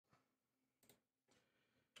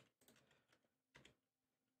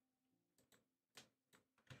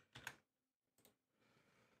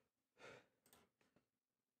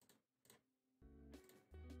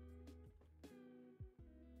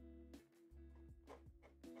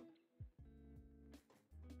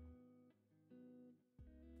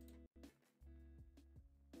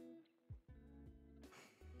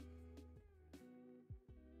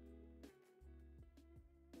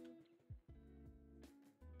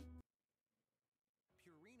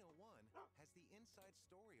inside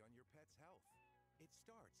story on your pet's health. It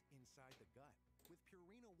starts inside the gut with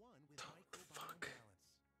Purina One with microbiome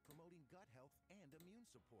balance, promoting gut health and immune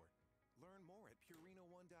support. Learn more at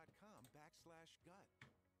purina1.com/gut.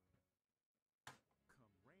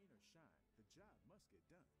 Come rain or shine, the job must get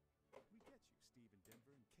done. We get you, Steve in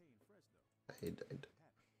Denver and Kay in Fresno. I died.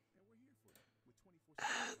 And we're here for you with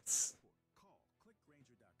 24/7 support. Call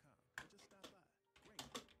clickgranger.com or just stop by.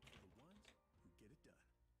 Granger, for the ones who get it done.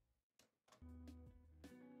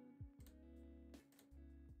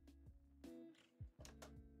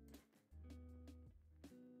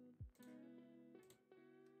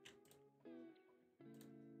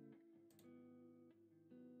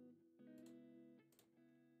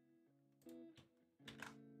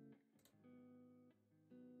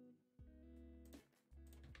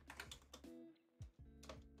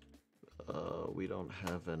 We don't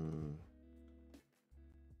have an...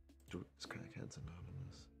 Dude, it's Crackheads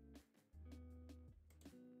Anonymous.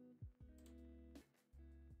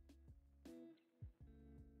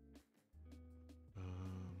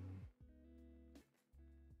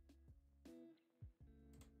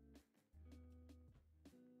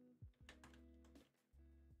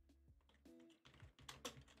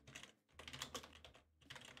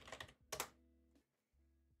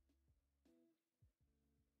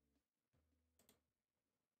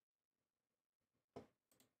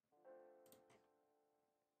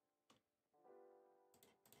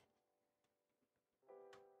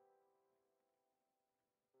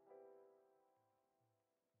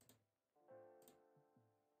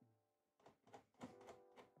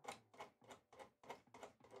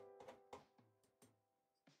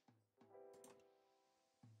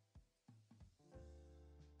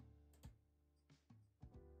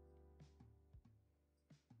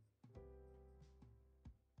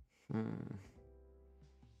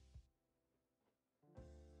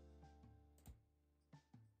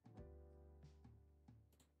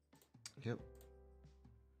 Yep.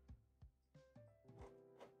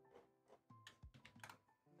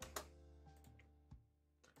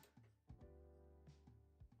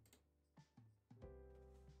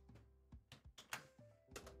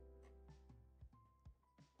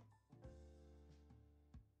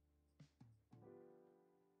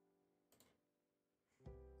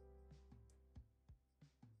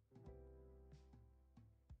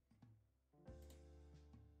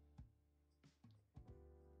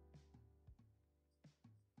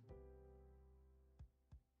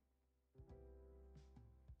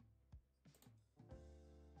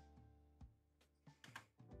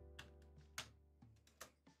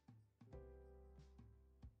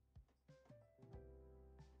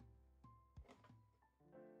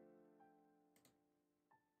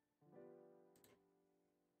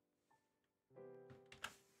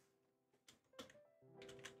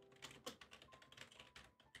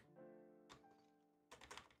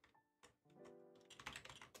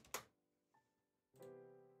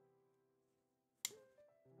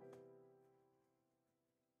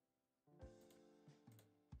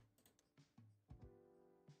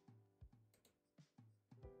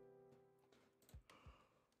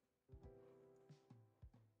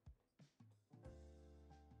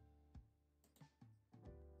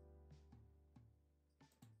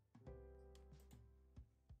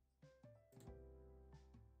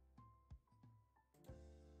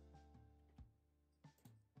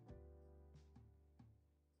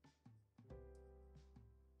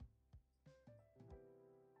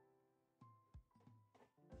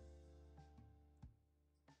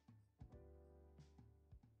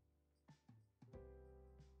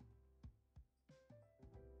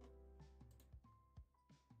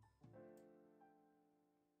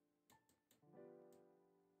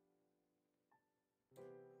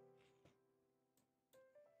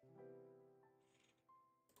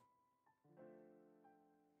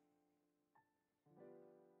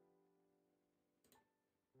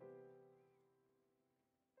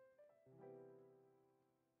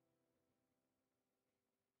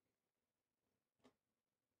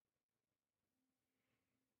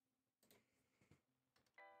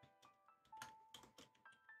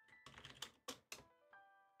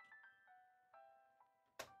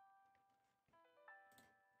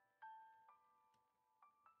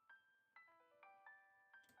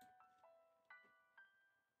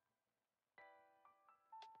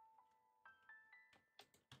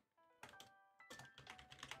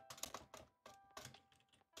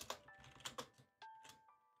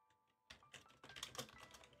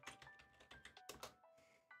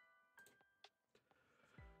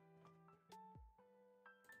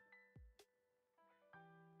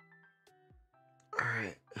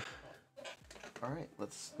 All right,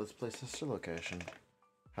 let's play sister location.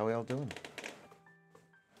 How we all doing?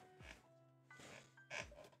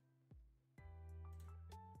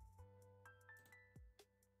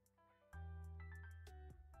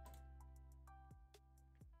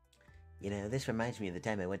 You know, this reminds me of the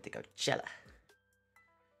time I went to Coachella.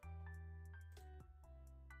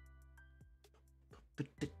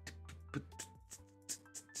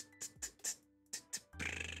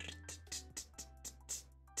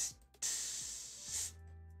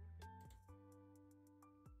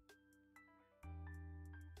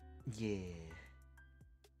 Yeah.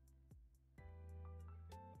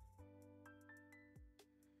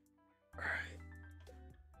 All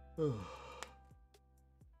right.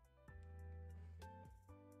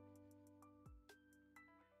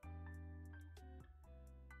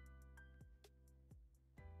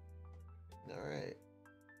 All right.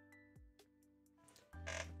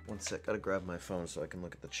 One sec, gotta grab my phone so I can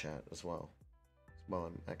look at the chat as well while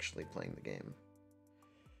I'm actually playing the game.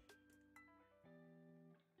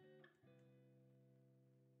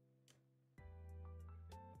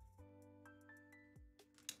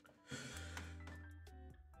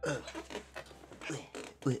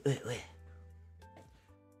 Wait.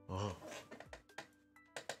 Oh.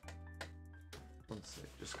 One sec,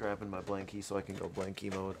 just grabbing my blankie so I can go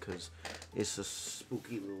blankie mode because it's a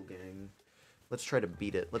spooky little gang. Let's try to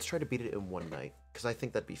beat it. Let's try to beat it in one night because I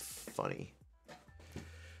think that'd be funny.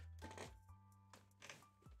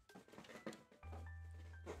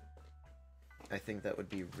 I think that would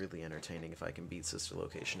be really entertaining if I can beat Sister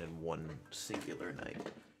Location in one singular night.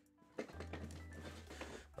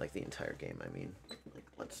 Like the entire game, I mean. Like,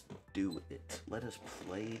 let's do it. Let us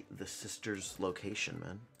play the Sister's Location,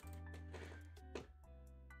 man.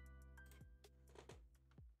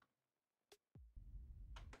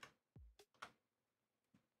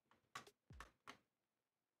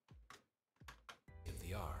 Of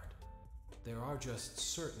the art, there are just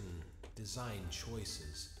certain design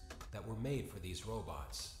choices that were made for these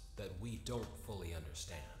robots that we don't fully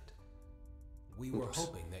understand. We were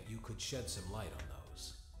hoping that you could shed some light on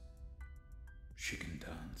those. She can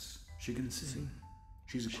dance. She can sing.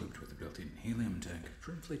 She's equipped with a built-in helium tank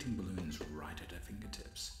for inflating balloons right at her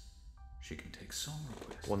fingertips. She can take song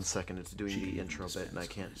requests. 1 second, it's doing the intro bit and I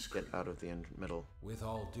can't get out of the middle. With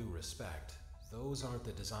all due respect, those aren't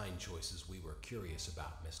the design choices we were curious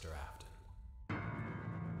about, Mr. Afton.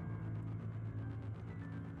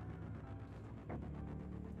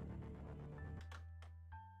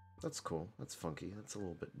 That's cool. That's funky. That's a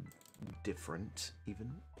little bit different,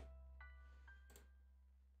 even.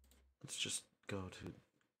 Let's just go to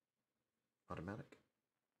automatic.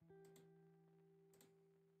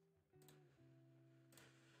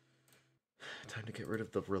 Time to get rid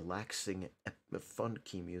of the relaxing,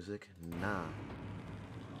 funky music. Nah.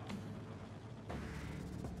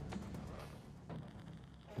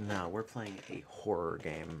 Nah, we're playing a horror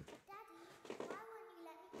game.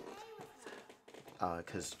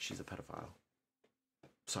 Because she's a pedophile.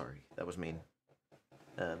 Sorry, that was mean.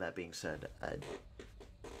 That being said,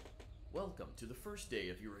 Welcome to the first day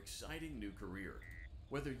of your exciting new career.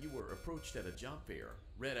 Whether you were approached at a job fair,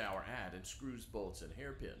 read our ad in screws, bolts, and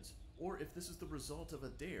hairpins, or if this is the result of a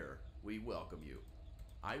dare, we welcome you.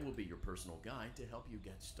 I will be your personal guide to help you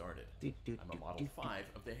get started. I'm a Model 5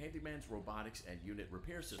 of the Handyman's Robotics and Unit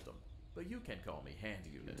Repair System, but you can call me Hand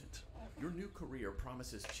Unit. Your new career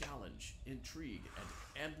promises challenge, intrigue,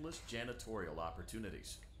 and endless janitorial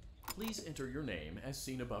opportunities. Please enter your name as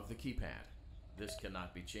seen above the keypad. This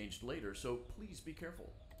cannot be changed later, so please be careful.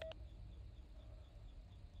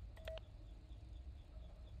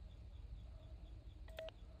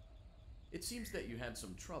 It seems that you had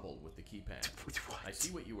some trouble with the keypad. I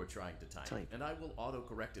see what you were trying to type, and I will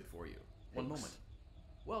auto-correct it for you. One moment.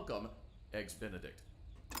 Welcome, Eggs Benedict.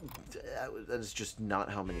 that is just not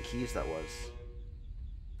how many keys that was.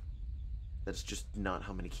 That's just not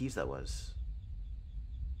how many keys that was.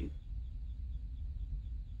 Dude.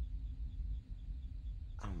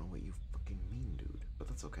 I don't know what you fucking mean, dude, but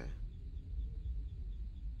that's okay.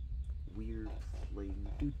 Weird playing.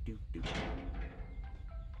 Do.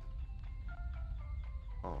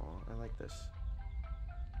 Aw, I like this.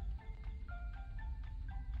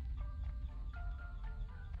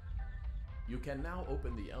 You can now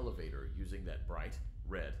open the elevator using that bright,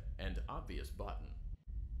 red, and obvious button.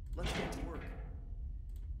 Let's get to work.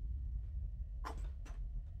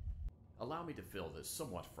 Allow me to fill this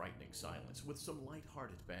somewhat frightening silence with some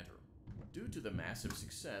light-hearted banter. Due to the massive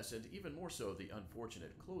success, and even more so the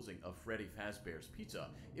unfortunate closing of Freddy Fazbear's Pizza,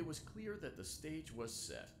 it was clear that the stage was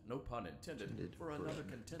set, no pun intended, for another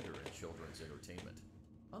contender in children's entertainment.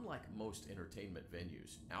 Unlike most entertainment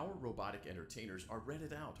venues, our robotic entertainers are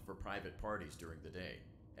rented out for private parties during the day,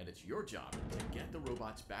 and it's your job to get the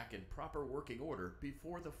robots back in proper working order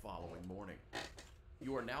before the following morning.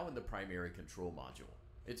 You are now in the primary control module.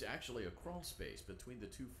 It's actually a crawl space between the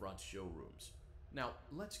two front showrooms. Now,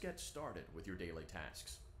 let's get started with your daily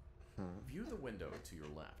tasks. View the window to your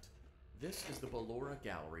left. This is the Ballora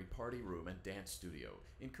Gallery party room and dance studio,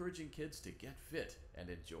 encouraging kids to get fit and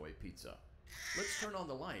enjoy pizza. Let's turn on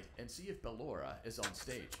the light and see if Ballora is on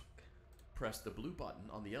stage. Press the blue button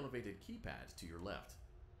on the elevated keypad to your left.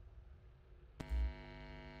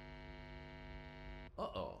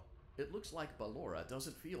 Uh-oh, it looks like Ballora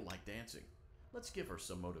doesn't feel like dancing. Let's give her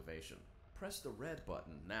some motivation. Press the red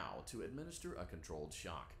button now to administer a controlled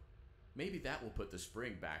shock. Maybe that will put the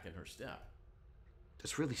spring back in her step.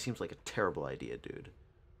 This really seems like a terrible idea, dude.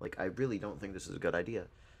 Like, I really don't think this is a good idea.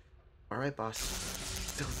 Alright, boss.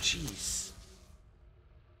 Oh, jeez.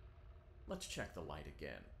 Let's check the light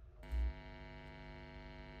again.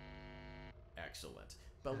 Excellent.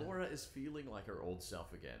 Ballora is feeling like her old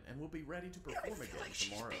self again and will be ready to perform again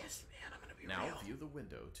tomorrow. Now view the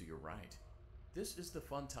window to your right. This is the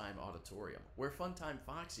Funtime Auditorium, where Funtime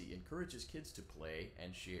Foxy encourages kids to play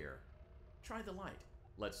and share. Try the light.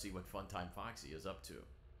 Let's see what Funtime Foxy is up to.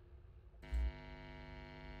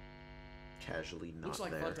 Casually not Looks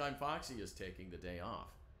like there. Funtime Foxy is taking the day off.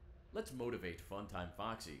 Let's motivate Funtime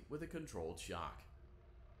Foxy with a controlled shock.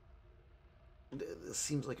 This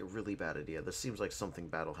seems like a really bad idea. This seems like something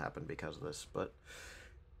bad will happen because of this, but...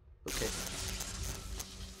 Okay.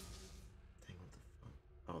 Dang, what the fuck?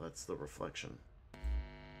 Oh, that's the reflection.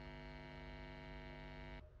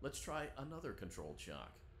 Let's try another controlled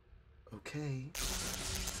shock. Okay.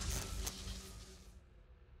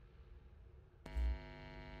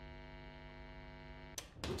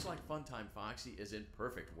 Looks like Funtime Foxy is in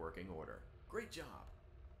perfect working order. Great job.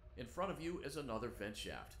 In front of you is another vent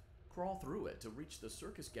shaft. Crawl through it to reach the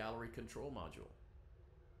Circus Gallery control module.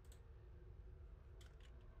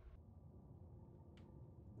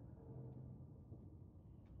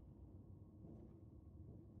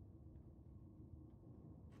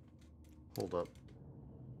 Hold up.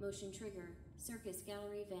 Motion trigger. Circus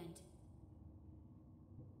Gallery vent.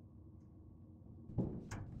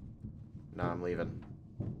 Nah, I'm leaving.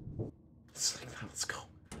 Let's go.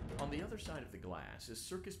 On the other side of the glass is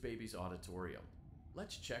Circus Baby's auditorium.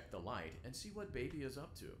 Let's check the light and see what Baby is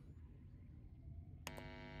up to.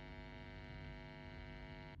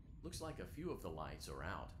 Looks like a few of the lights are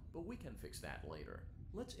out, but we can fix that later.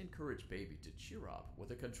 Let's encourage Baby to cheer up with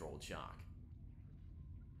a controlled shock.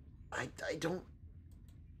 I don't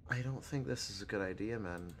think this is a good idea,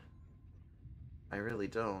 man. I really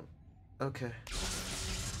don't. Okay.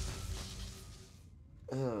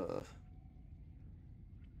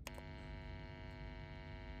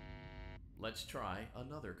 Let's try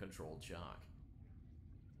another controlled shock.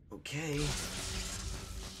 Okay.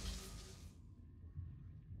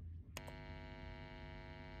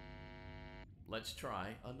 Let's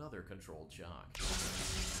try another controlled shock.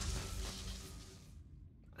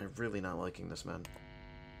 I'm really not liking this, man.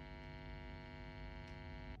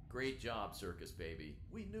 Great job, Circus Baby.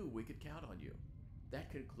 We knew we could count on you. That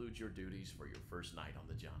concludes your duties for your first night on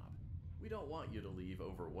the job. We don't want you to leave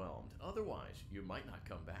overwhelmed, otherwise you might not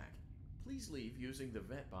come back. Please leave using the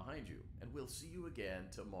vent behind you, and we'll see you again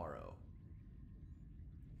tomorrow.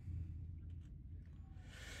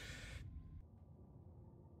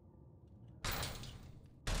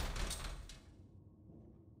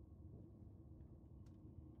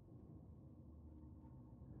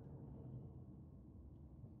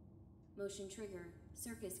 Motion trigger.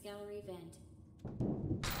 Circus Gallery vent.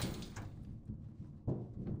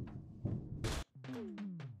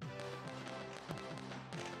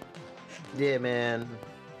 Yeah, man.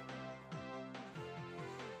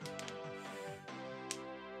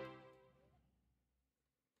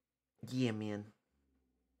 Yeah, man.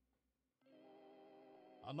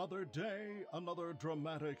 Another day, another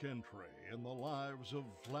dramatic entry in the lives of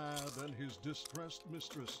Vlad and his distressed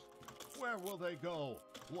mistress. Where will they go?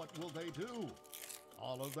 What will they do?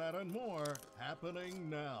 All of that and more happening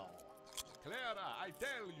now. Clara, I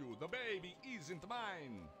tell you, the baby isn't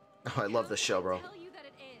mine. Oh, I love this show, bro. Tell you that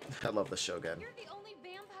it is. I love this show again. You're the only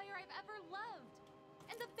vampire I've ever loved.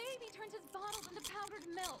 And the baby turns his bottles into powdered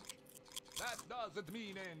milk. That doesn't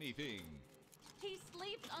mean anything. He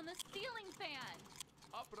sleeps on the ceiling fan.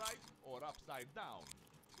 Upright or upside down.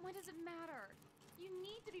 What does it matter? You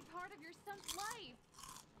need to be part of your son's life.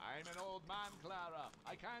 I'm an old man, Clara.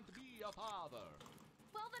 I can't be a father.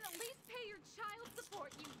 Well, then at least pay your child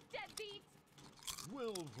support, you deadbeat.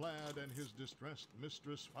 Will Vlad and his distressed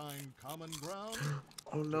mistress find common ground?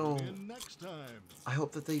 Oh no. Tune in next time. I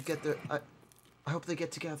hope that they get their... I hope they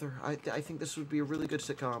get together. I think this would be a really good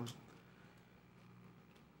sitcom.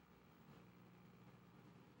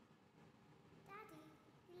 Daddy,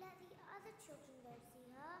 you let the other children go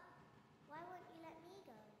see her. Why won't you let me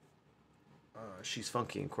go? She's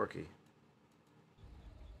funky and quirky.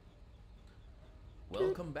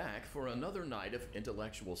 Welcome back for another night of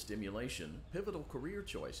intellectual stimulation, pivotal career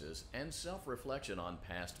choices, and self-reflection on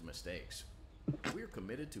past mistakes. We're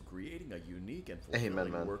committed to creating a unique and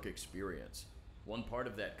fulfilling work experience. One part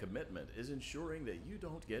of that commitment is ensuring that you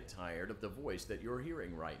don't get tired of the voice that you're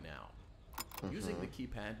hearing right now. Using the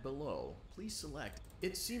keypad below, please select.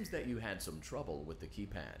 It seems that you had some trouble with the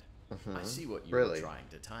keypad. I see what you were trying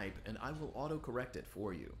to type, and I will autocorrect it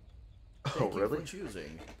for you. Thank you for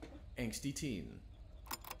choosing Angsty Teen.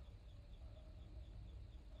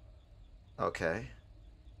 Okay.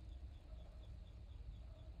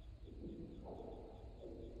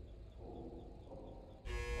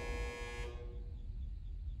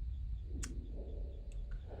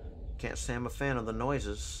 Can't say I'm a fan of the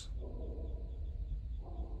noises.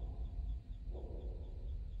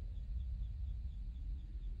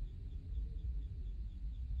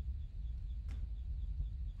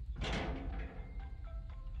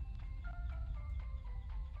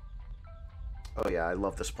 Oh yeah, I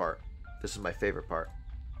love this part. This is my favorite part.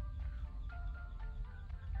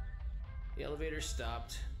 The elevator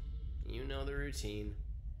stopped. You know the routine.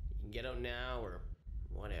 You can get out now or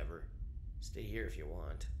whatever. Stay here if you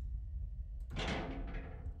want.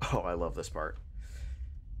 Oh, I love this part.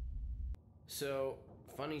 So,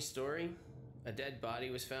 funny story. A dead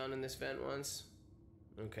body was found in this vent once.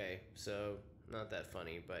 Okay, so not that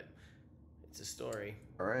funny, but it's a story.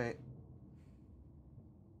 Alright.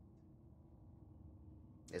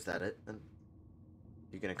 Is that it then?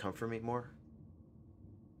 You gonna come for me more?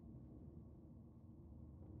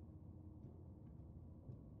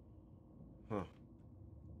 Huh.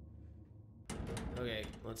 Okay,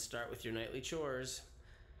 let's start with your nightly chores.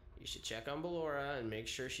 You should check on Ballora and make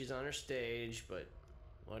sure she's on her stage, but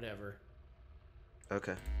whatever.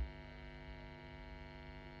 Okay.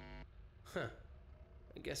 Huh.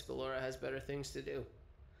 I guess Ballora has better things to do.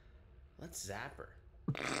 Let's zap her.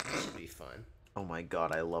 That should be fun. Oh my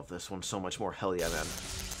god, I love this one so much more. Hell yeah, man.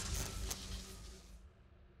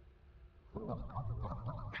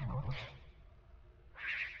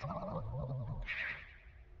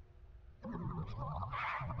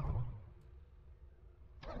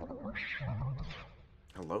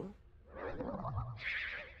 Hello?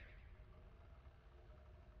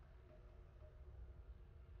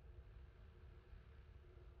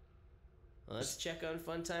 Let's check on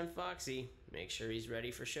Funtime Foxy. Make sure he's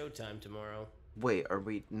ready for showtime tomorrow. Wait, are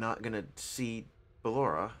we not gonna see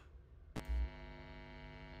Ballora?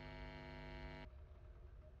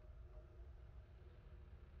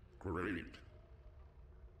 Great.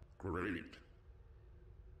 Great.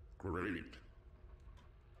 Great.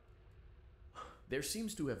 There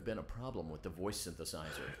seems to have been a problem with the voice synthesizer.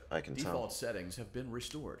 I can tell. Default settings have been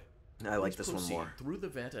restored. I like this one more. Through the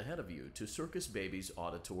vent ahead of you to Circus Baby's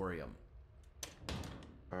auditorium.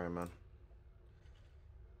 Alright, man.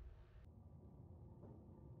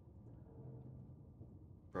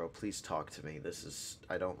 Bro, please talk to me. This is...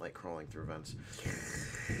 I don't like crawling through vents.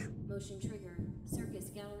 Motion trigger. Circus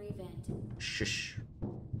gallery vent. Shush.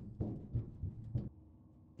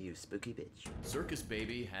 You spooky bitch. Circus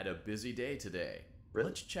Baby had a busy day today. Really?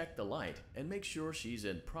 Let's check the light and make sure she's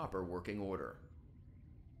in proper working order.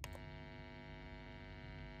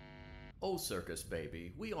 Oh, Circus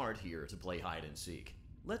Baby, we aren't here to play hide and seek.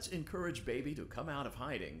 Let's encourage Baby to come out of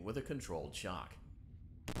hiding with a controlled shock.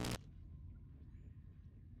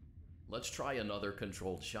 Let's try another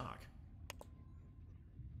controlled shock.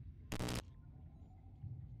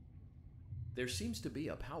 There seems to be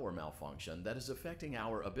a power malfunction that is affecting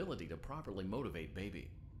our ability to properly motivate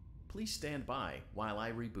Baby. Please stand by while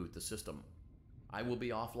I reboot the system. I will be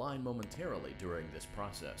offline momentarily during this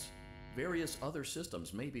process. Various other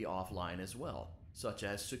systems may be offline as well, such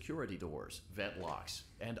as security doors, vent locks,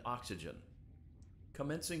 and oxygen.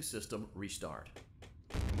 Commencing system restart.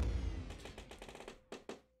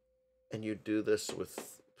 And you do this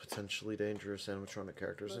with potentially dangerous animatronic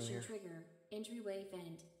characters in here? Motion trigger. Entryway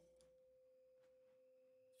vent.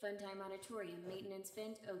 Funtime Auditorium maintenance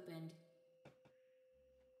vent opened.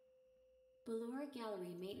 Ballora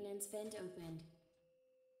Gallery maintenance vent opened.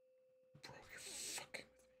 Bro, you're fucking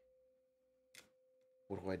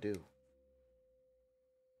with me. What do I do?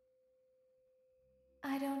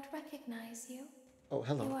 I don't recognize you. Oh,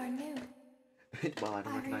 hello. You are new. Well, I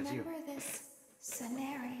don't recognize you. I remember this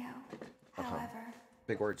scenario. However,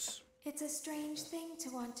 big words. It's a strange thing to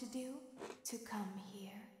want to do, to come here.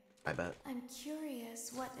 I bet. I'm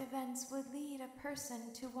curious what events would lead a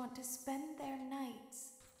person to want to spend their nights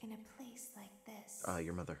in a place like this.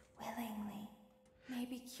 Your mother. Willingly.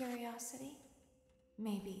 Maybe curiosity,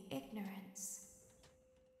 maybe ignorance.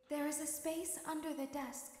 There is a space under the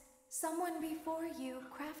desk. Someone before you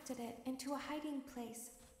crafted it into a hiding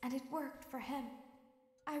place, and it worked for him.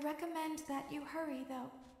 I recommend that you hurry,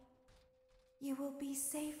 though. You will be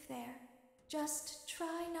safe there. Just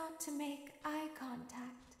try not to make eye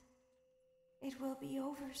contact. It will be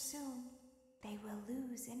over soon. They will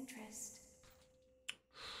lose interest.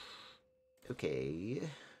 Okay.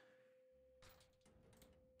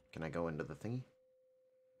 Can I go into the thingy?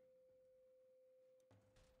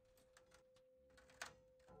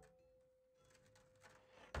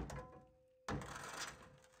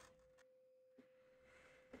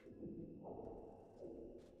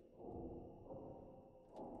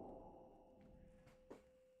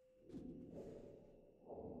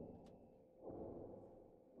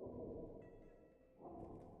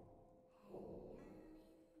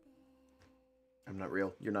 I'm not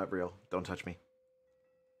real. You're not real. Don't touch me.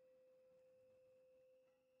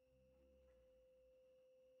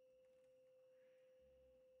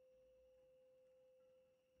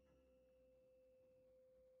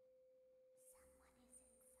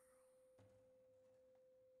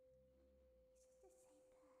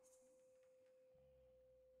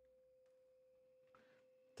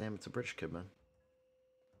 Damn, it's a British kid, man.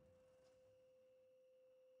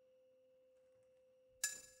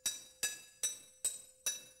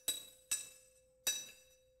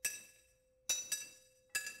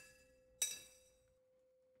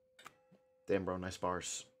 Damn, bro, nice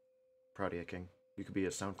bars. Proud of you, King. You could be a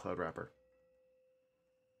SoundCloud rapper.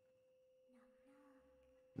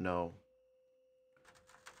 No.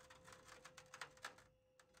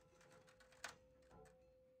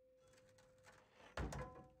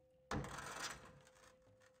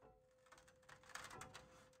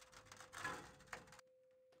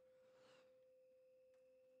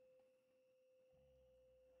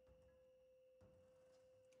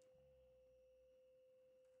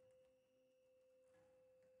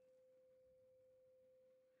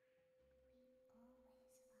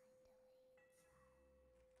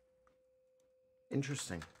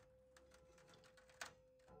 Interesting.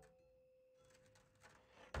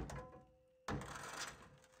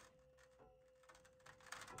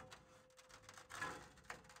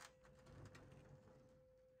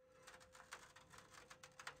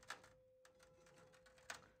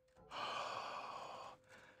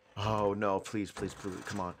 Oh no, please, please, please,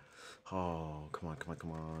 come on. Oh, come on, come on,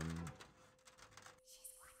 come on.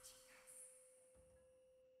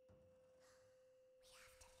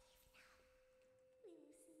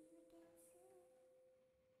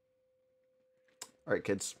 All right,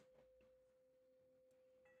 kids.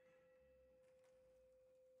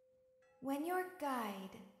 When your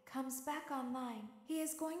guide comes back online, he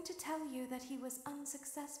is going to tell you that he was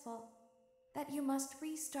unsuccessful, that you must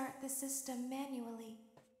restart the system manually.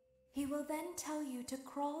 He will then tell you to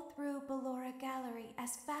crawl through Ballora Gallery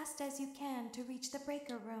as fast as you can to reach the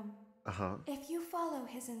breaker room. If you follow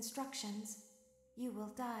his instructions, you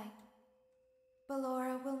will die.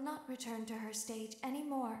 Ballora will not return to her stage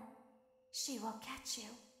anymore. She will catch you.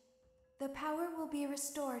 The power will be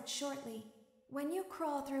restored shortly. When you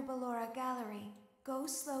crawl through Ballora Gallery, go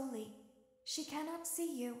slowly. She cannot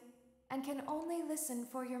see you and can only listen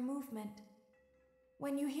for your movement.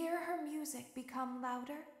 When you hear her music become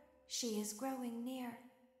louder, she is growing near,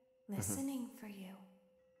 listening for you.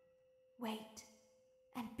 Wait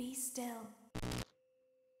and be still.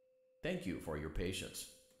 Thank you for your patience.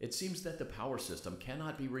 It seems that the power system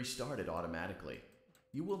cannot be restarted automatically.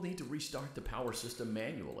 You will need to restart the power system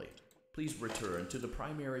manually. Please return to the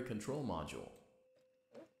primary control module.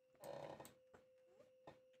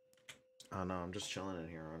 Oh no, I'm just chilling in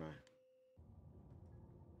here, aren't I?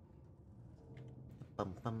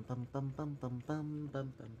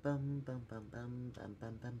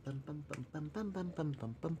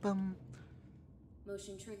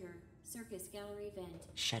 Motion trigger. Circus gallery vent.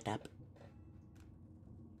 Shut up.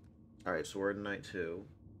 Alright, so we're in night 2.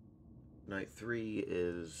 Night 3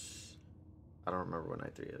 is... I don't remember what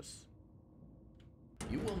night 3 is.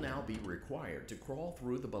 You will now be required to crawl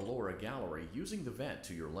through the Ballora Gallery using the vent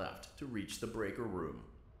to your left to reach the breaker room.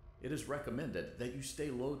 It is recommended that you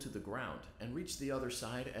stay low to the ground and reach the other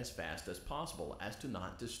side as fast as possible as to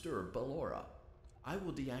not disturb Ballora. I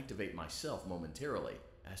will deactivate myself momentarily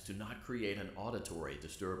as to not create an auditory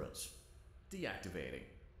disturbance. Deactivating.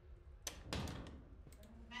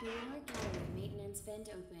 Ballora Gallery maintenance maintenance vent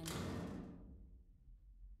open.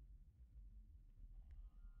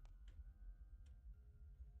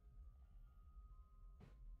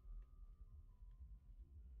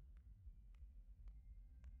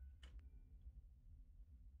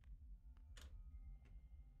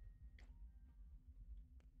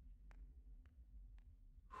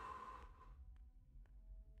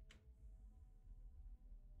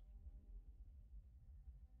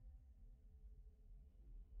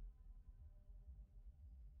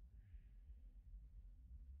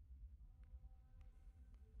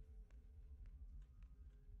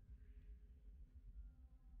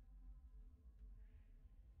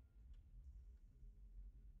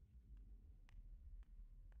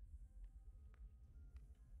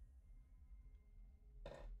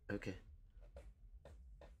 Okay.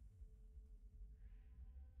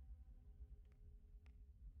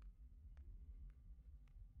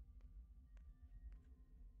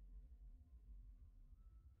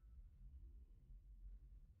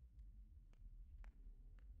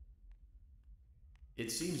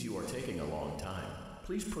 It seems you are taking a long time.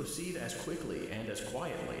 Please proceed as quickly and as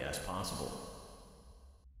quietly as possible.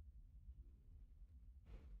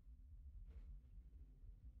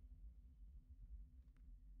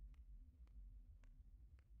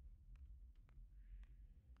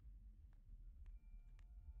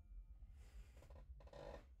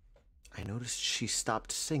 I noticed she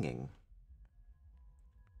stopped singing.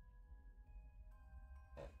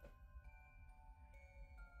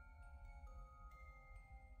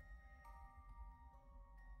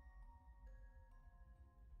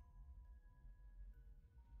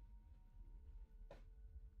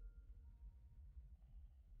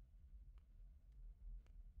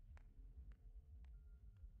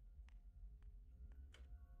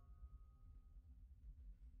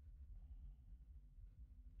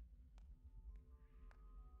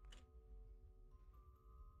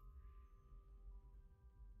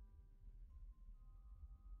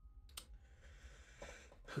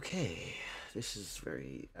 Okay, this is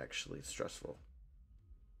very actually stressful.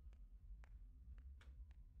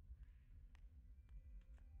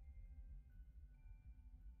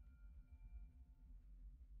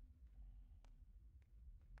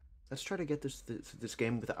 Let's try to get this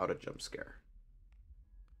game without a jump scare.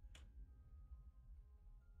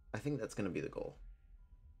 I think that's going to be the goal.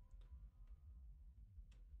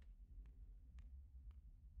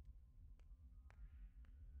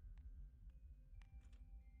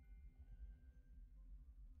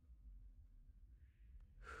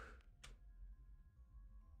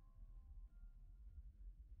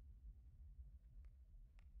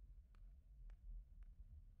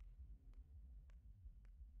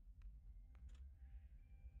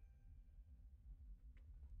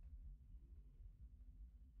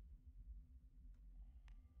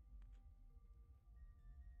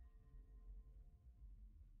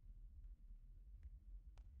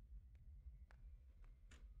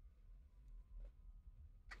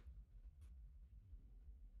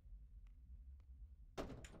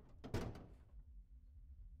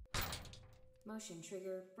 Motion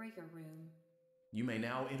trigger breaker room. You may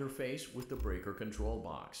now interface with the breaker control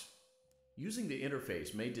box. Using the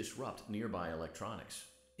interface may disrupt nearby electronics.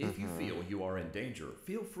 If you feel you are in danger,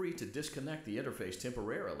 feel free to disconnect the interface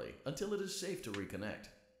temporarily until it is safe to reconnect.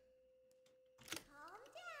 Calm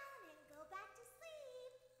down and go back to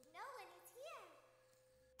sleep. No one is here.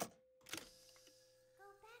 Go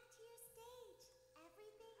back to your stage.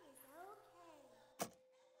 Everything is okay.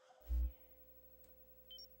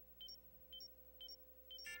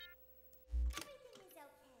 Everything is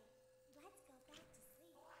okay. Let's go back to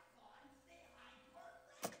sleep.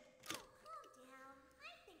 Oh, calm down.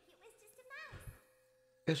 I think it was just a mouse.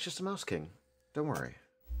 It's just a Mouse King. Don't worry.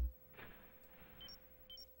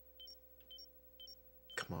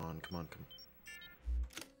 Come on, come on, come on.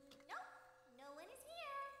 Nope, no one is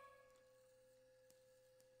here.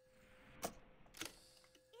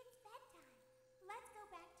 It's bedtime. Let's go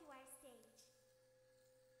back to our stage.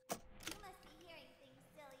 You must be hearing things,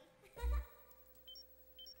 silly.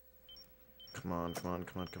 Come on, come on,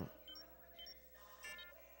 come on, come on.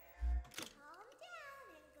 Calm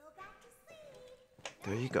down and go back to sleep.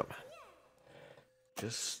 There you go.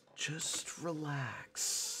 Just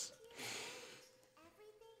relax.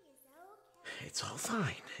 It's all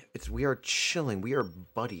fine. We are chilling. We are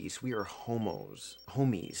buddies. We are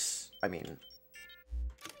homies. I mean,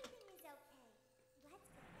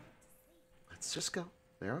 let's just go.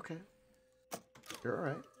 They're okay. You're all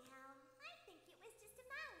right.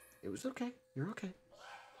 It was okay. You're okay.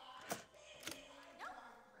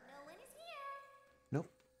 Nope,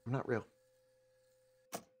 I'm not real.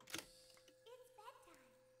 It's bedtime.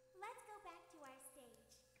 Let's go back to our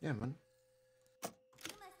Yeah, man.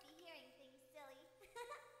 You must be hearing things, silly.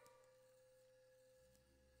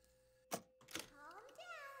 Calm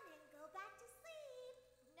down and go back to sleep.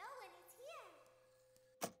 No one is here.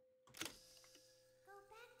 Go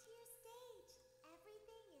back to your stage.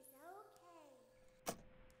 Everything is okay.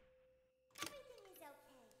 Everything is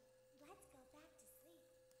okay. Let's go back to sleep.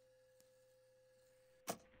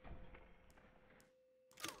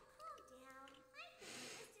 Oh, calm down. I think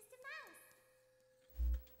it was just a mouse.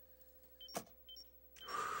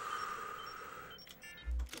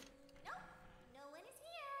 Nope, no one is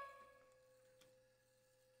here.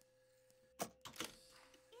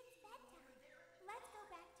 It's bedtime. Let's go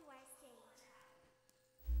back to our stage.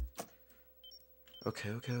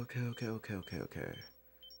 Okay.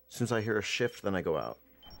 As soon as I hear a shift, then I go out.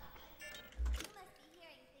 You must be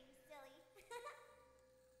hearing things, silly.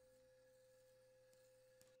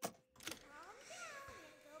 Calm down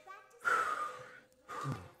and go back to sleep.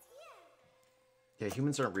 No one is here. Yeah,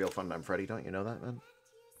 humans aren't real, Funtime Freddy. Don't you know that, man? Back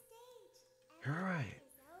to your stage. You're alright.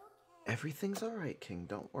 Everything is okay. Everything's alright, King.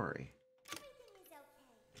 Don't worry. Everything is okay.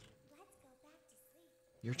 Let's go back to sleep.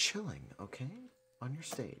 You're chilling, okay? On your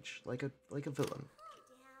stage, like a villain. Calm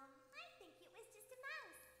down. I think it was just a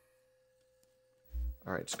mouse.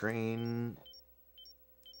 Alright, screen.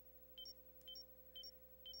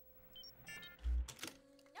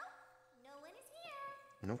 Nope, no one is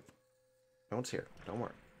here. Nope. No one's here. Don't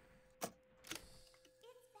worry.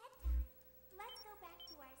 It's bedtime. Let's go back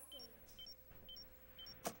to our stage.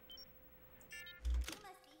 You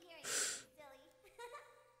must be hearing things, silly.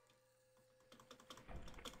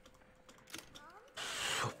 Calm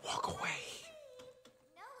down. Walk away.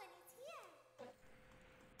 No one is here.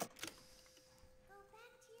 Go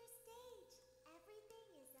back to your stage. Everything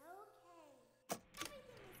is okay.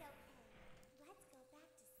 Everything is okay. Let's go back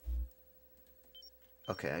to sleep.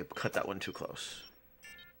 Okay, I cut that one too close.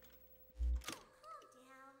 Oh, calm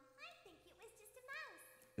down. I think it was just a mouse.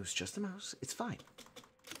 It was just a mouse. It's fine.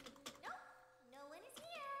 Nope, no one is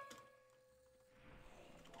here.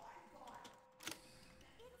 It's bedtime.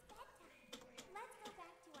 Let's go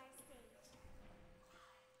back to our stage.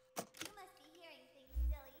 You must be hearing things,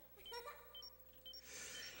 silly.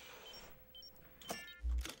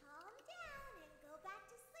 Calm down and go back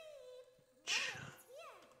to sleep. No one is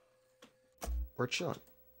here. We're chilling.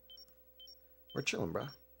 We're chilling, bruh. Go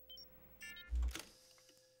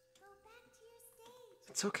back to your stage.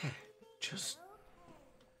 It's okay. Everything Just is okay.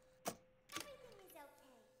 Everything is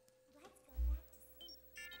okay. Let's go back to sleep.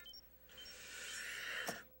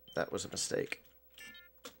 that was a mistake.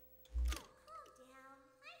 Oh, calm down.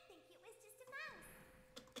 I think it was just a mouse.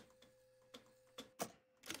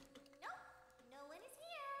 Nope, no one is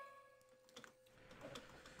here.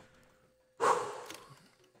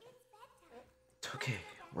 It's bedtime. It's okay.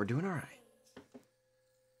 We're doing all right.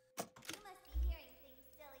 You must be hearing things,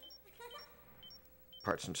 silly.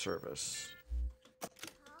 Parts and service.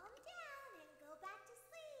 Calm down and go back to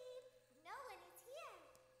sleep. No one is here.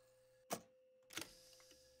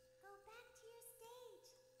 Go back to your stage.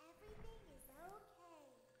 Everything is okay.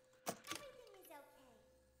 Everything is okay.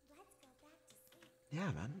 Let's go back to sleep. Yeah,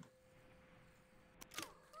 man. Oh,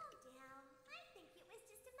 calm down. I think it was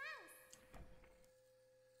just a mouse.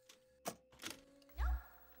 Nope,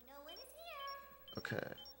 no one is here. Okay.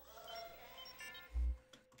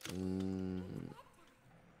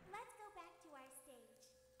 Let's go back to our stage.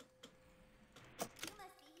 You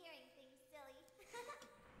must be hearing things, silly.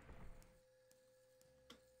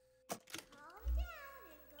 Calm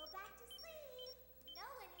down and go back to sleep. No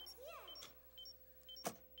one is here.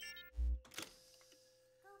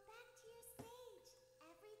 Go back to your stage.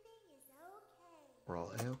 Everything is okay. We're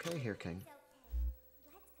all A-okay here, King. It's okay. Let's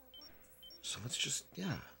go back to sleep. So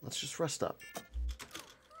let's just rest up.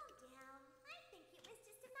 Calm down. I think it was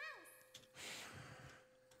just a mouse.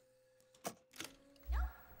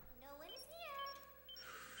 Nope, no one is here.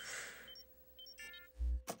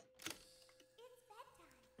 It's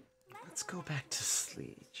bedtime. Let's go back to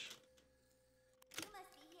sleep. You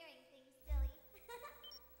must be hearing things, silly.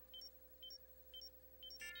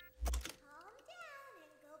 Calm down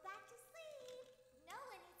and go back to sleep. No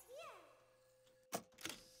one is here.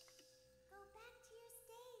 Go back to your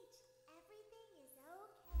stage. Everything is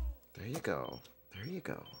okay. There you go. There you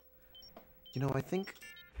go. You know, I think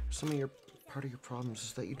part of your problems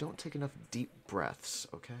is that you don't take enough deep breaths,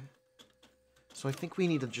 okay? So I think we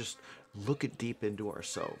need to just look deep into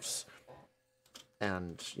ourselves.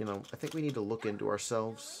 And, you know, I think we need to look into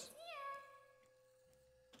ourselves.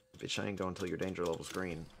 Bitch, I ain't go until your danger level's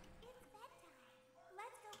green. It's bedtime.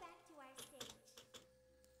 Let's go back to our stage.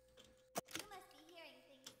 You must be hearing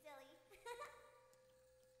things, silly.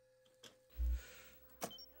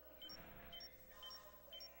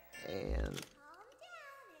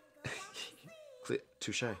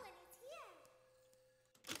 Touche. No one is here.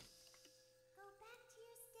 Go back to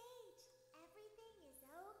your stage. Everything is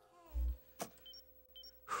okay.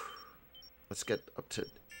 Let's get up to.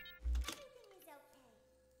 Everything is okay.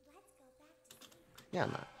 Let's go back to sleep. Yeah,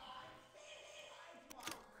 I'm not.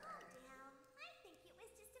 Calm down. I think it was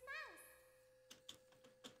just a mouse.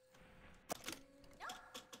 Nope.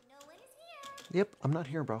 No one is here. Yep, I'm not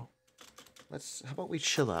here, bro. How about we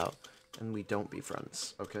chill out and we don't be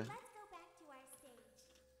friends, okay? Let's go back to our stage.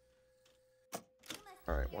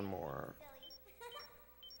 Alright, one more.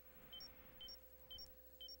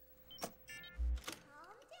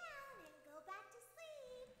 Calm down and go back to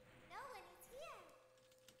sleep. No one is here.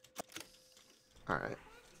 Alright.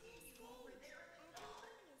 Back to your stage.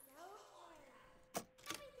 Everything is okay.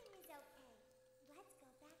 Everything is okay. Let's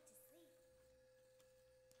go back to sleep.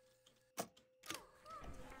 Oh,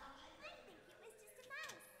 calm down. I think it was just a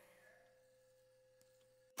mouse.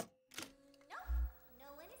 Nope. No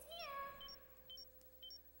one is here.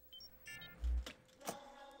 It's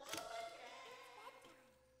bedtime.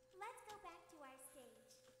 Let's go back to our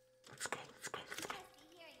stage. Let's go. You must be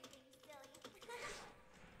hearing things, silly.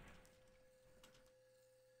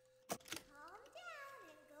 Calm down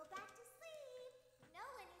and go back to sleep. No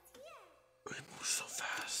one is here. We move so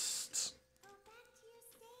fast. Go back to your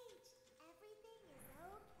stage. Everything is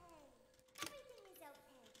okay. Everything is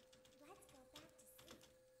okay. Let's go back to sleep.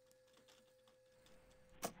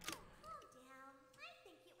 Oh, calm down. I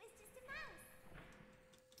think it was just a mouse.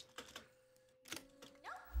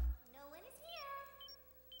 Nope. No one is here.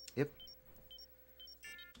 Yep.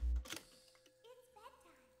 It's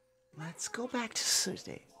bedtime. Let's go back to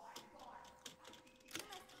Thursday. You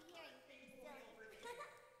must be hearing things, silly.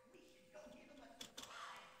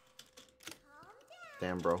 Calm down.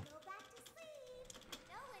 Damn, bro. Go back to sleep.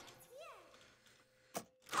 No one is here.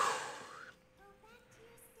 Go back to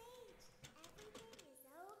your stage. Everything is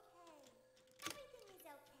okay. Everything is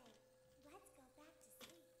okay. Let's go back to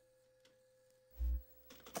sleep.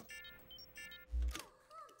 Oh,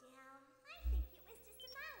 calm down. I think it was just a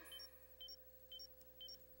mouse.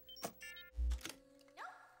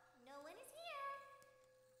 Nope. No one is here.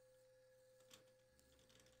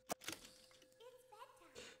 It's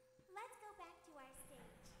bedtime. Let's go back to our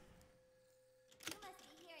stage. You must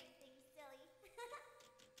be hearing things, silly.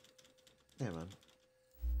 Yeah, man.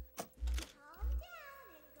 Calm down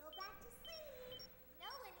and go back to sleep. No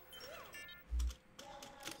one is here. Go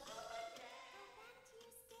back to your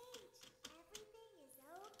stage. Everything is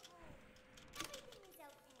okay. Everything is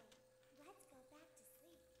okay. Let's go back to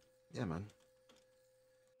sleep. Yeah, man.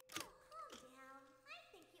 Oh, calm down. I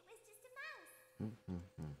think it was just a mouse.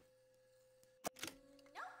 Mm-hmm.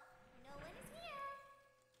 Nope. No one is here.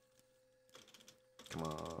 Come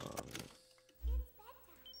on. It's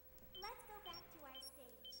bedtime. Let's go back to our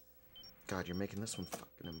stage. God, you're making this one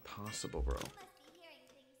fucking impossible, bro. You must be hearing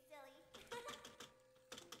things, silly.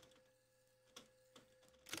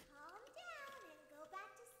 Calm down and go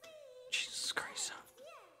back to sleep. Jesus Christ.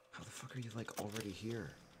 Here. How the fuck are you, like, already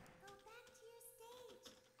here? Go back to your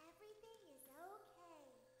stage. Everything is okay.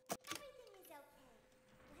 Everything is okay.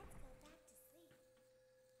 Let's go back to sleep.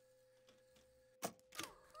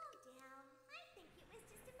 Oh, calm down. I think it was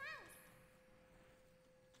just a mouse.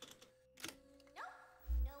 Nope.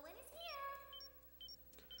 No one is here.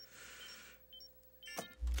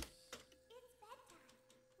 It's bedtime.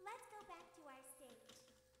 Let's go back to our stage.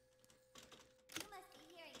 You must be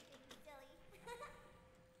hearing things, silly.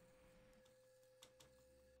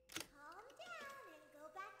 Calm down and go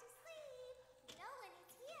back to sleep. No one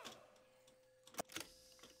is here.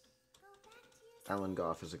 Go back to your Alan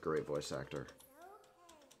Goff is a great voice actor. It's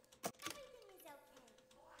okay. Everything is okay.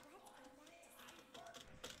 Let's go back to sleep.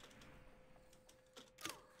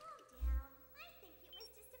 Oh, calm down. I think it was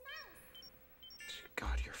just a mouse.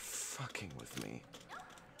 God, you're fucking with me. Nope.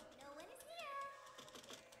 No one is here.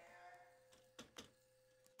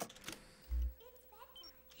 It's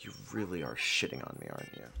bedtime. You really are shitting on me,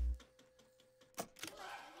 aren't you? You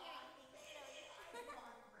must be hearing things, silly.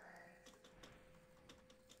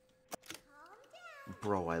 Calm down.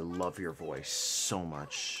 Bro, I love your voice so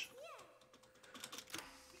much.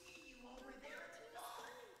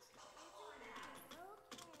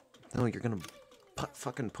 No, you're gonna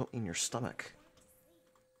fucking put me in your stomach.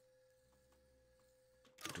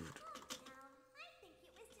 Dude. I think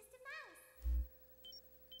it was just a mouse.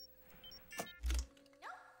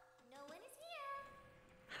 Nope. No one is here.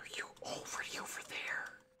 Are you already over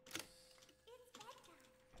there? It's bedtime.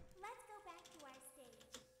 Let's go back to our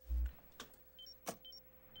stage.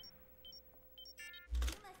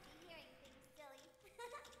 You must be hearing things, silly.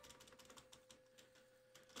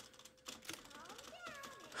 Calm down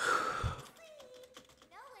and go to sleep.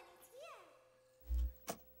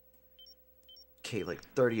 Okay, like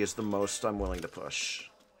 30 is the most I'm willing to push.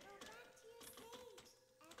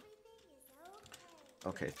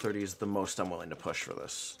 Okay, 30 is the most I'm willing to push for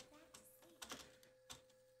this.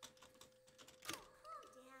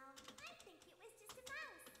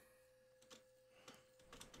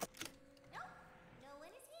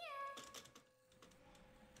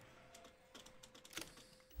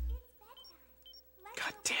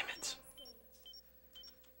 God damn it.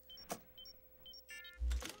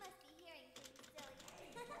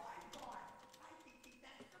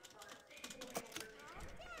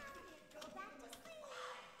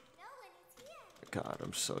 God,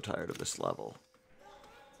 I'm so tired of this level.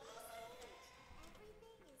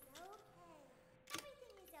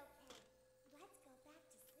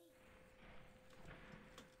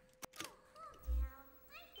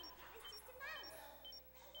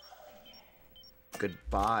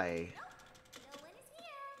 Goodbye.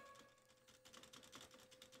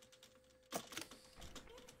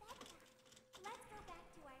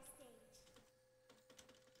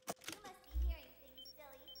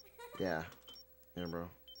 Yeah. Yeah, bro.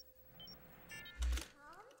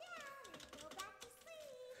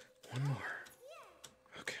 One more.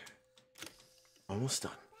 Okay. Almost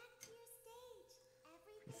done.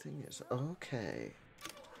 Everything is okay.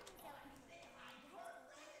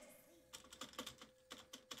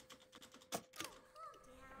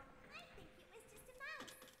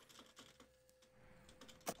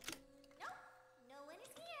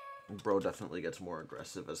 Bro definitely gets more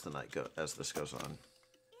aggressive as as this goes on.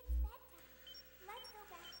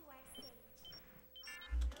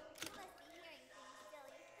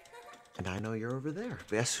 And I know you're over there.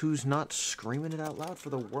 Guess who's not screaming it out loud for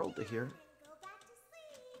the world to hear?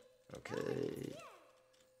 Okay.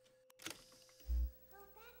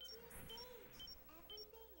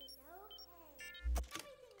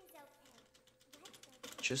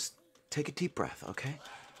 Just take a deep breath, okay?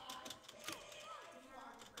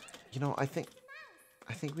 You know, I think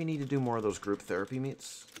we need to do more of those group therapy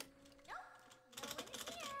meets.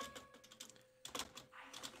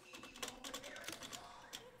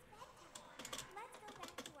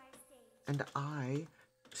 And I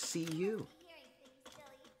see you.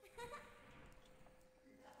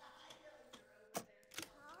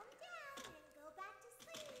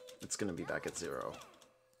 It's gonna be back at 0.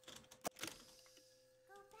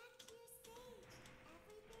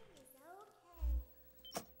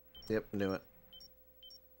 Yep, knew it.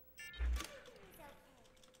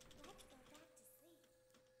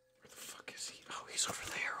 Where the fuck is he? Oh, he's over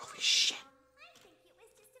there. Holy shit.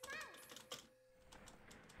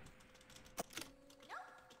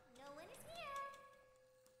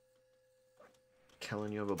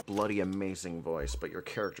 Kellen, you have a bloody amazing voice, but your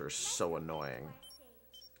character is so annoying.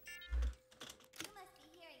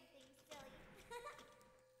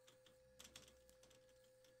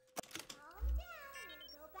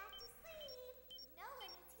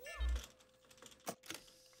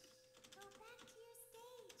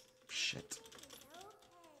 Shit.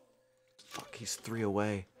 Fuck, he's 3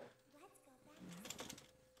 away.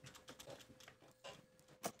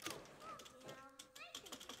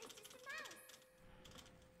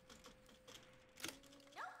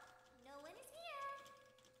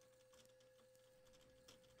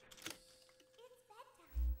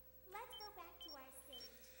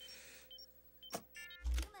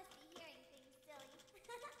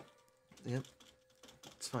 Yep.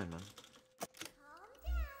 It's fine, man.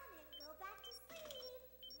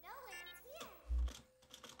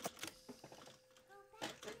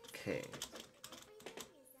 Okay.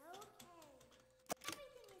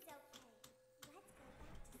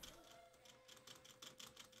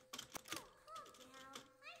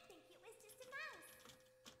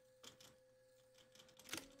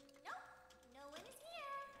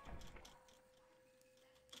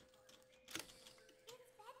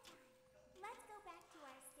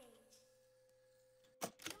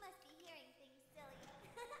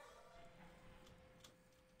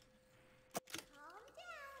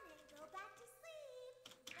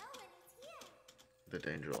 The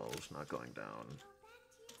danger level is not going down.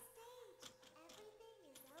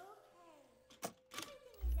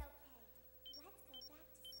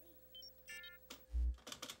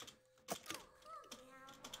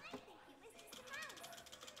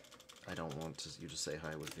 I don't want you to say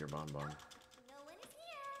hi with your bonbon.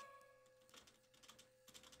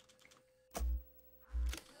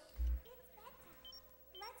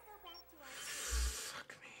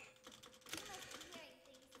 Fuck me.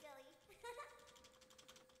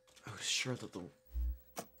 I was sure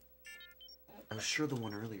the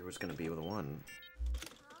one earlier was gonna be the one.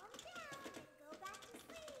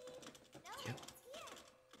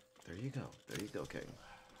 There you go. There you go, King.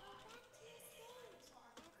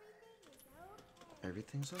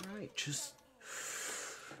 Everything's alright. Just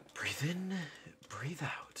breathe in, breathe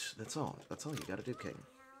out. That's all. That's all you gotta do, King.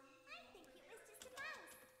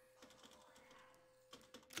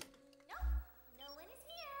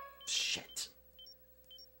 Shit.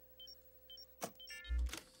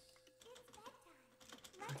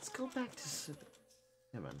 Let's go back to sleep.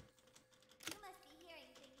 Yeah, man. You must be hearing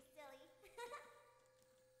things, silly.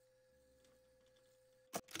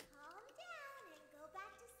 Calm down and go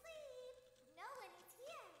back to sleep. No one is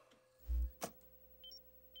here.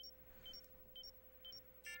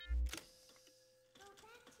 Go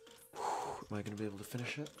back to your sleep. Am I gonna be able to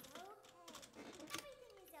finish it?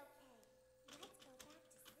 Everything is okay. Let's go back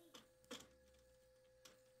to sleep.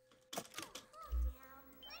 Calm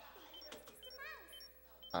down. I think it was just a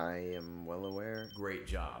mouse. I am well aware. Great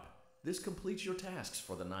job. This completes your tasks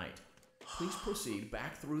for the night. Please proceed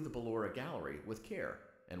back through the Ballora Gallery with care,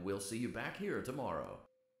 and we'll see you back here tomorrow.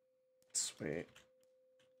 Sweet.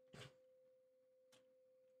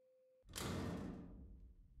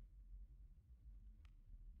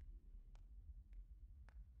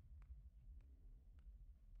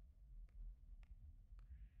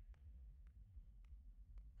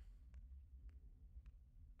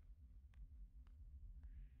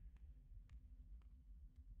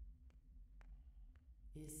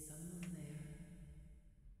 Is someone there?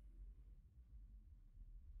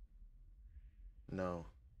 No.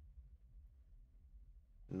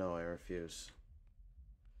 No, I refuse.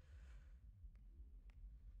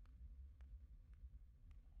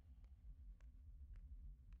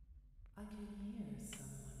 I can hear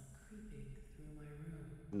someone creeping through my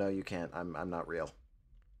room. No, you can't. I'm not real.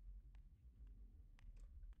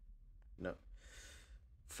 No.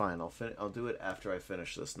 Fine, I'll do it after I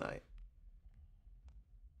finish this night.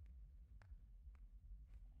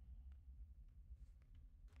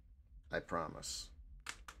 I promise.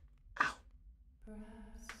 Ow.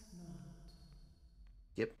 Perhaps not.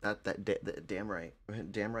 Yep, that damn right.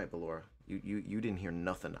 Damn right, Ballora. You didn't hear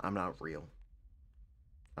nothing. I'm not real.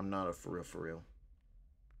 I'm not a for real.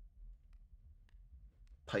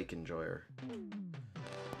 Pike enjoyer.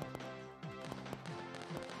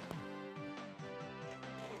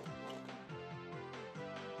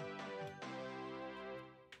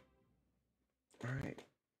 Alright.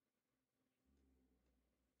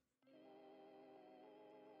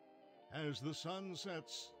 As the sun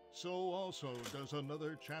sets, so also does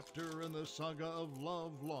another chapter in the saga of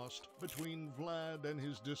love lost between Vlad and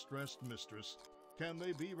his distressed mistress. Can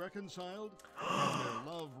they be reconciled? Can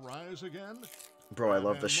their love rise again? Bro, I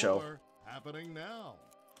love the show. More happening now.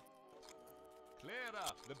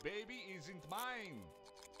 Clara, the baby isn't mine.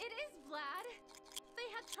 It is, Vlad. They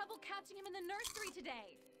had trouble catching him in the nursery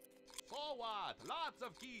today. So what? Lots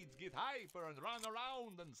of kids get hyper and run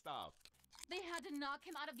around and stuff. They had to knock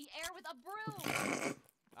him out of the air with a broom.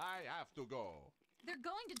 I have to go. They're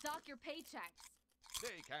going to dock your paychecks.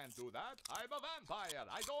 They can't do that. I'm a vampire.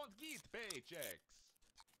 I don't get paychecks.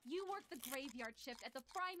 You work the graveyard shift at the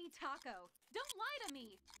Fry Me Taco. Don't lie to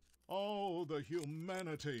me. Oh, the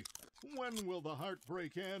humanity. When will the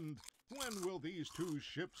heartbreak end? When will these two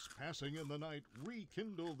ships passing in the night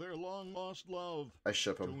rekindle their long-lost love? I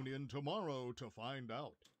ship them. Tune in tomorrow to find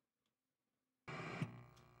out.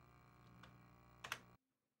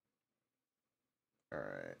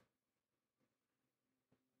 Alright.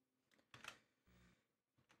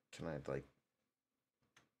 Can I, like...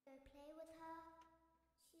 Go play with her.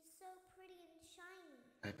 She's so pretty and shiny.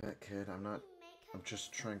 I bet, kid. I'm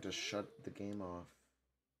just trying to shut the game off.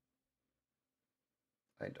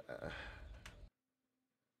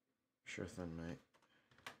 Sure thing, mate.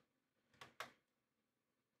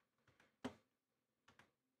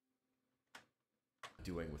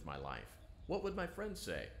 Doing with my life? What would my friends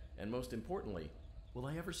say? And most importantly, will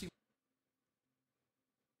I ever see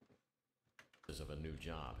of a new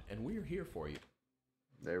job? And we're here for you.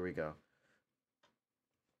 There we go.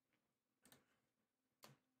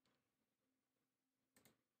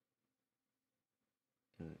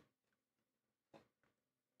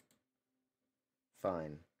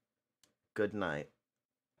 Fine. Good night.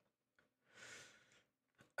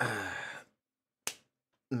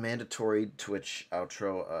 Mandatory Twitch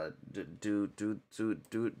outro. Do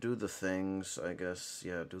the things, I guess.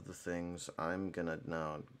 Yeah, do the things. I'm gonna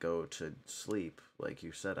now go to sleep, like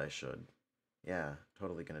you said I should. Yeah,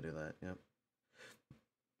 totally gonna do that. Yep.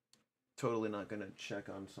 Totally not gonna check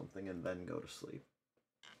on something and then go to sleep.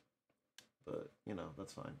 But, you know,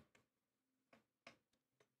 that's fine.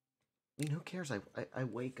 I mean, who cares? I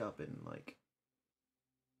wake up in, like...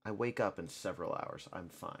 I wake up in several hours. I'm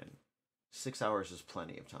fine. 6 hours is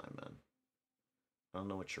plenty of time, man. I don't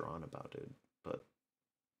know what you're on about, dude, but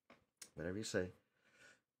whatever you say.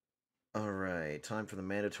 All right, time for the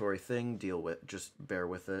mandatory thing. Deal with, just bear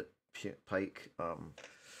with it, Pike. All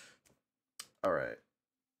right.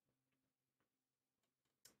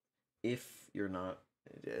 If you're not,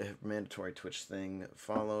 mandatory Twitch thing,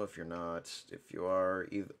 follow. If you're not, if you are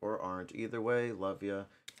either or aren't, either way, love ya.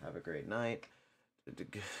 Have a great night.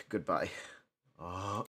 Goodbye. Oh.